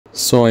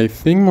So I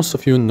think most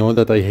of you know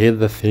that I hate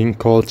the thing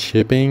called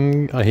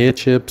shipping. I hate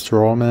ships,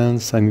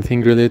 romance,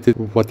 anything related,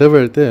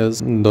 whatever it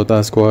is, don't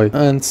ask why.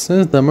 And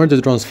since the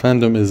Murder Drones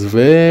fandom is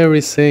very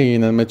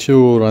sane and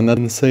mature and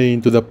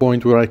insane to the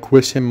point where I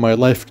question my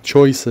life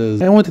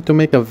choices, I wanted to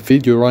make a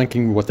video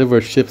ranking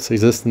whatever ships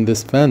exist in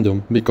this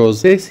fandom,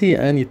 because they see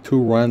any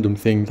two random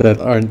things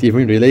that aren't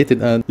even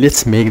related and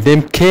let's make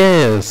them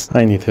kiss.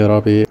 I need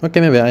therapy.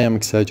 Okay, maybe I am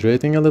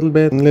exaggerating a little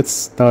bit. Let's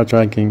start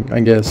ranking, I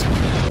guess.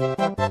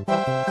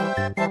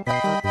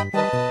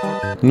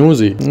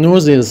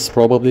 Nuzi is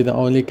probably the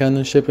only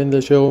canon ship in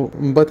the show,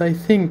 but I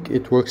think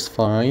it works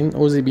fine.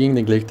 Uzi being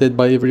neglected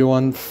by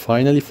everyone,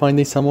 finally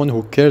finding someone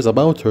who cares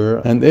about her,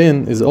 and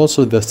En is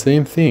also the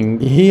same thing.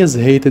 He is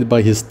hated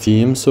by his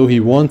team, so he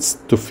wants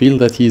to feel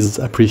that he's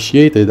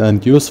appreciated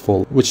and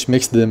useful, which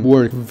makes them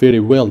work very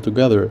well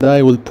together.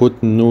 I will put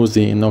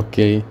Nuzi in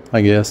okay,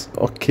 I guess.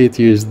 Okay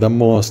tier is the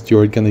most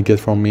you're gonna get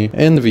from me.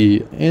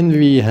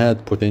 Envy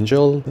had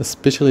potential,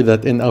 especially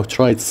that En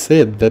outright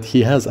said that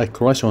he has a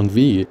crush on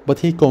V, but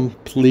he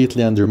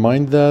completely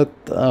undermined that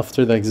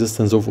after the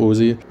existence of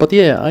Uzi. But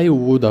yeah, I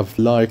would have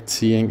liked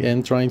seeing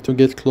En trying to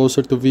get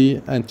closer to V,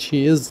 and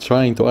she is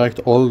trying to act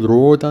all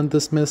rude and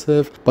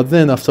dismissive, but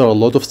then after a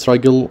lot of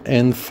struggle,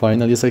 En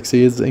finally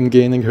succeeds in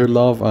gaining her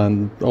love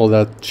and all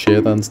that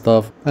shit and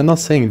stuff. I'm not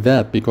saying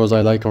that because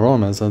I like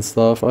romance and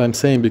stuff, I'm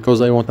saying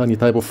because I want any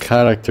type of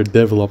character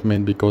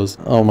development, because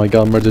oh my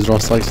god, Murder Drone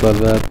sucks like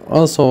that.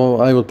 Also,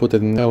 I will put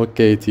it in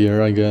okay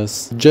tier, I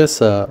guess.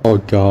 Jessa, oh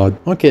god.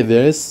 Okay,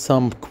 there is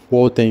some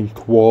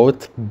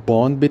quote-unquote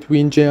bond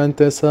between Jay and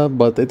Tessa,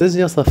 but it is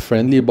just a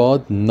friendly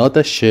bond, not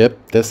a ship.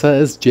 Tessa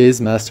is Jay's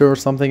master or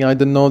something, I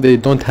don't know, they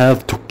don't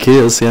have to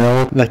kiss, you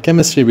know. The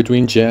chemistry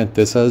between Jay and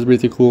Tessa is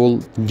pretty cool.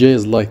 Jay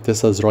is like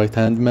Tessa's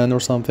right-hand man or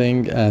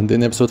something, and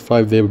in episode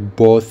 5 they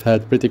both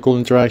had pretty cool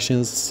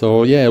interactions,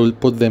 so yeah, I will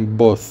put them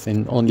both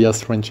in only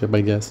as friendship,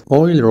 I guess.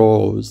 Oil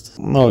Rose,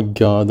 oh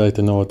god, I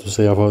don't know what to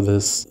say about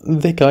this.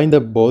 They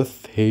kinda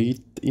both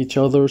hate each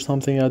other or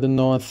something, I don't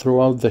know.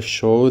 Throughout the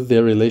show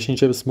their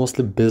relationship is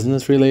mostly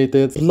business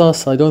related,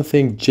 plus I don't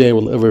think Jay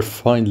will ever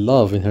find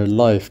love in her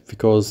life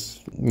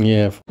because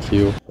yeah, f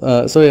you.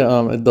 So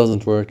yeah, it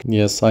doesn't work.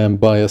 Yes, I am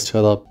biased,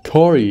 shut up.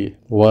 Corey,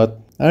 what?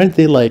 Aren't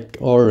they like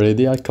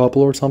already a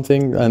couple or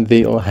something and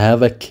they all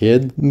have a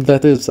kid?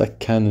 That is a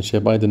canon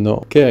ship, I don't know.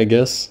 Okay, I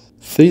guess.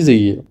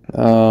 Fizzy,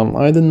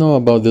 I don't know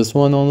about this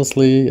one,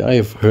 honestly.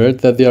 I've heard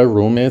that they are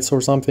roommates or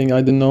something,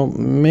 I don't know.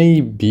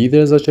 Maybe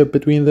there's a ship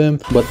between them,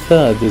 but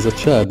Thad is a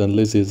Chad and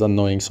Lizzie is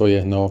annoying, so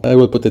yeah, no. I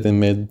will put it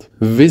in mid.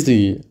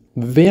 Vizzy,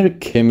 their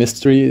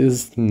chemistry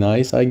is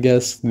nice, I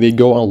guess. They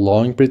go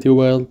along pretty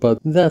well, but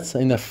that's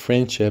in a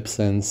friendship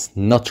sense,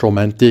 not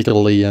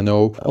romantically, you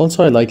know.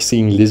 Also, I like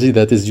seeing Lizzie,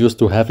 that is used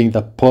to having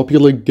the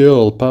popular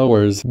girl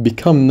powers,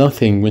 become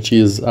nothing when she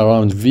is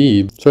around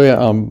V. So yeah,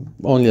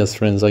 only as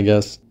friends, I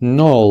guess.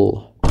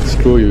 Null.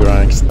 Screw you,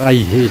 ranks. I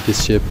hate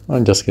this ship.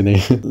 I'm just kidding.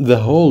 The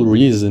whole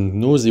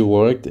reason Nuzi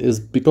worked is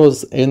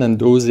because En and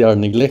Uzi are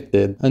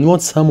neglected and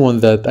want someone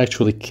that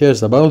actually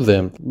cares about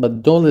them.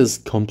 But Doll is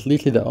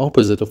completely the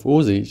opposite of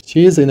Uzi.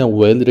 She is in a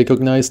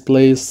well-recognized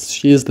place,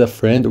 she is the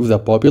friend of the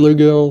popular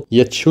girl,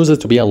 yet chooses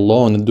to be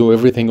alone and do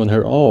everything on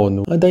her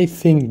own. And I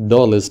think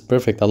Doll is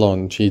perfect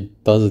alone. She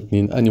doesn't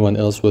need anyone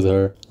else with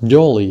her.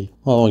 Jolly.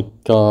 Oh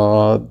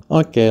god.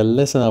 Okay,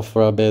 listen up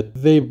for a bit.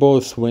 They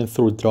both went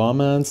through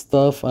drama and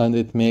stuff, and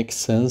it makes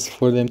sense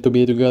for them to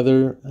be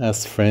together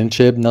as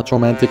friendship, not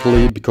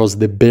romantically, because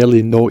they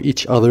barely know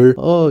each other.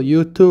 Oh,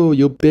 you too,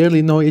 you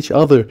barely know each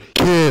other.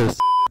 Kiss!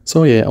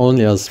 So yeah,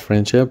 only as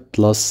friendship,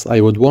 plus I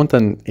would want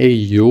an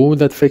AU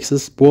that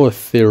fixes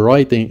both their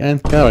writing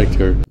and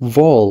character.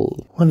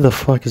 Vol. What the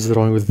fuck is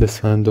wrong with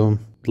this fandom?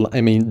 I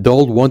mean,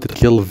 Doll wanted to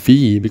kill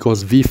V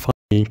because V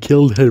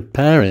killed her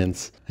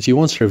parents. She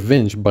wants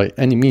revenge by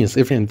any means,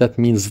 even if that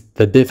means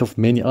the death of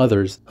many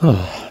others.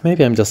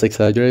 Maybe I'm just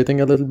exaggerating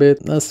a little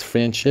bit. As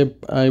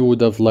friendship, I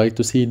would have liked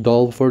to see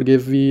Doll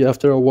forgive V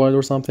after a while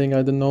or something,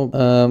 I don't know.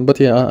 But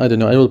yeah, I don't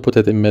know, I will put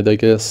it in mid, I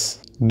guess.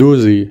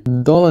 Doozy.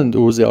 Doll and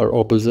Uzi are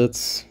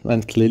opposites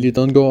and clearly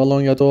don't go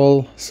along at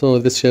all, so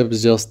this ship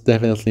just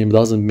definitely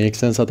doesn't make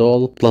sense at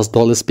all. Plus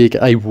Doll is speak,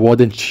 I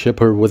wouldn't ship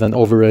her with an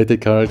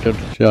overrated character.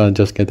 Yeah,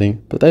 just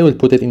kidding. But I will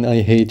put it in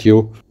I hate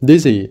you.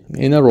 Dizzy.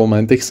 In a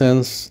romantic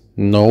sense,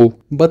 no.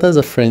 But as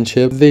a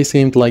friendship, they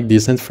seemed like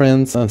decent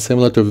friends, and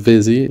similar to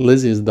Vizzy,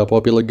 Lizzie is the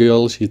popular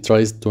girl. She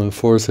tries to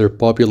enforce her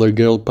popular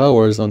girl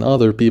powers on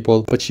other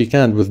people, but she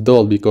can't with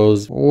Doll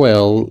because,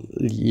 well,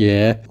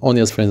 yeah,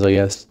 only as friends, I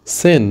guess.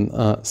 Sin,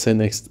 Sin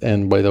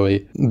XN, by the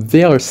way,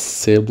 they are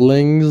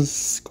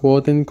siblings,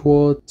 quote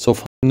unquote, so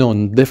no,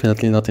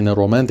 definitely not in a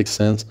romantic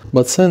sense,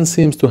 but Sen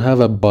seems to have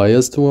a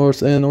bias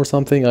towards En or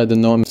something, I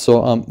don't know.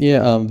 So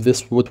yeah,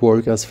 this would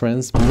work as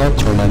friends,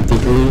 not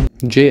romantically.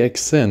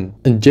 JXN.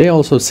 And Jay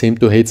also seemed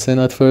to hate Sen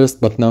at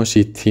first, but now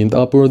she teamed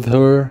up with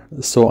her,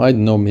 so I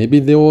don't know, maybe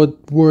they would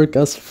work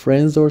as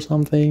friends or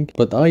something,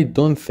 but I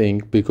don't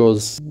think,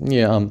 because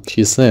yeah,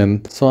 she's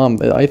Sen, so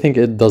I think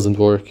it doesn't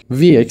work.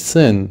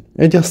 VXN.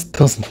 It just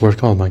doesn't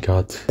work. Oh my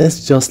god.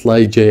 It's just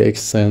like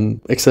JX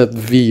and except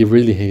V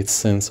really hates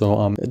Sin,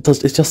 so it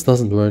just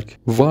doesn't work.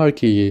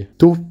 Varky.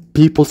 Do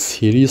people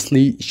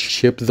seriously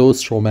ship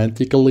those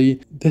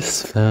romantically?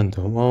 This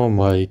fandom, oh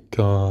my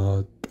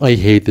god. I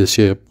hate this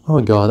ship.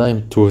 Oh god,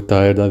 I'm too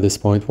tired at this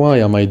point. Why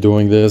am I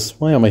doing this?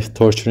 Why am I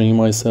torturing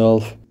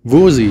myself?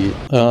 Woozy,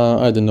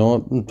 I don't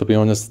know, to be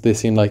honest, they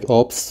seem like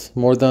ops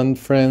more than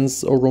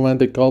friends or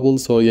romantic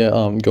couples, so yeah,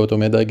 go to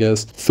mid, I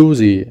guess.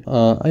 Thuzi,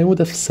 I would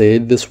have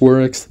said this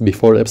works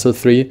before episode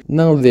 3,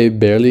 now they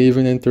barely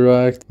even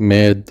interact.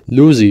 Mid.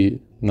 Lucy,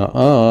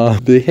 nah,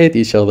 they hate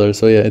each other,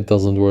 so yeah, it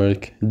doesn't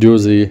work.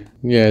 Juicy,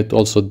 yeah, it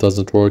also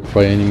doesn't work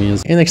by any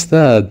means.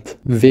 Inextad,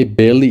 they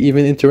barely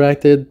even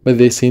interacted, but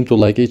they seem to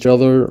like each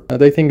other,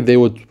 and I think they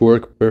would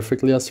work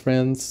perfectly as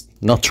friends.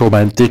 Not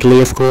romantically,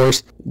 of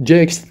course.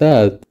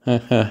 Jakestad.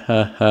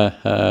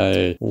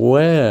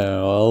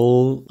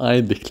 Well, I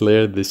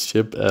declare this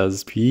ship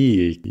as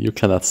peak. You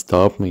cannot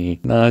stop me.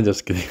 Nah,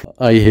 just kidding.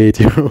 I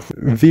hate you.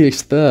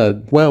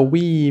 VXTad. Wow,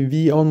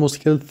 we almost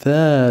killed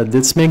that.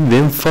 Let's make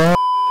them fun.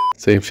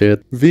 Same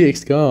shit.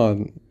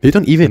 VXCon. They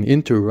don't even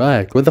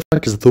interact. What the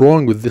fuck is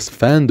wrong with this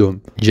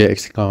fandom?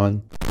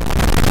 JXCon.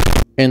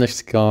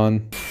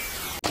 NXCon.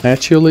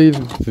 Actually,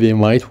 they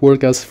might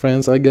work as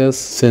friends, I guess,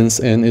 since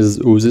N is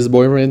Uzi's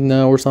boyfriend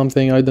now or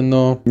something, I don't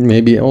know.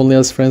 Maybe only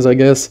as friends, I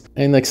guess.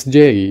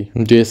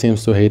 NXJ. J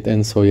seems to hate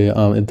N, so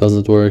yeah, it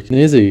doesn't work.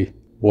 Nizzy.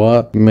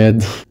 What?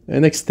 Mid.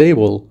 NX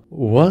stable.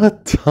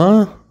 What?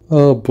 Huh?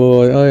 Oh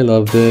boy, I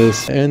love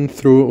this. And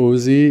through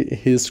Uzi,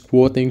 his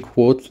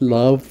quote-unquote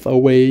love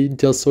away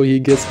just so he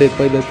gets hit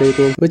by the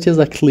table, which is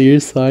a clear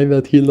sign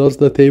that he loves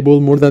the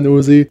table more than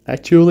Uzi.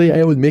 Actually,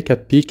 I would make a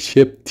peak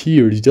ship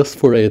tier just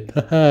for it.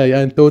 Haha,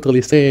 I'm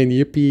totally saying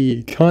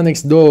yippee.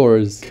 Connex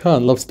doors.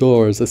 Khan loves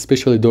doors,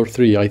 especially door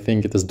 3. I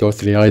think it is door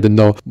 3, I don't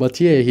know. But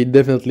yeah, he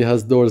definitely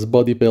has doors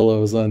body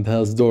pillows and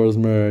has doors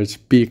merch.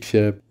 Peak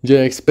ship.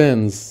 JX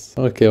pens.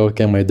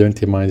 Okay, my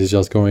dirty mind is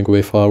just going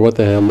way far. What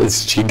the hell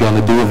is she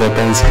gonna do with the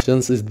pens?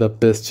 Jens is the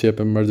best ship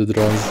in Murder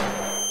Drones.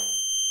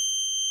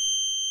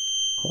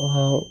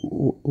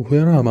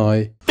 Where am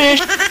I?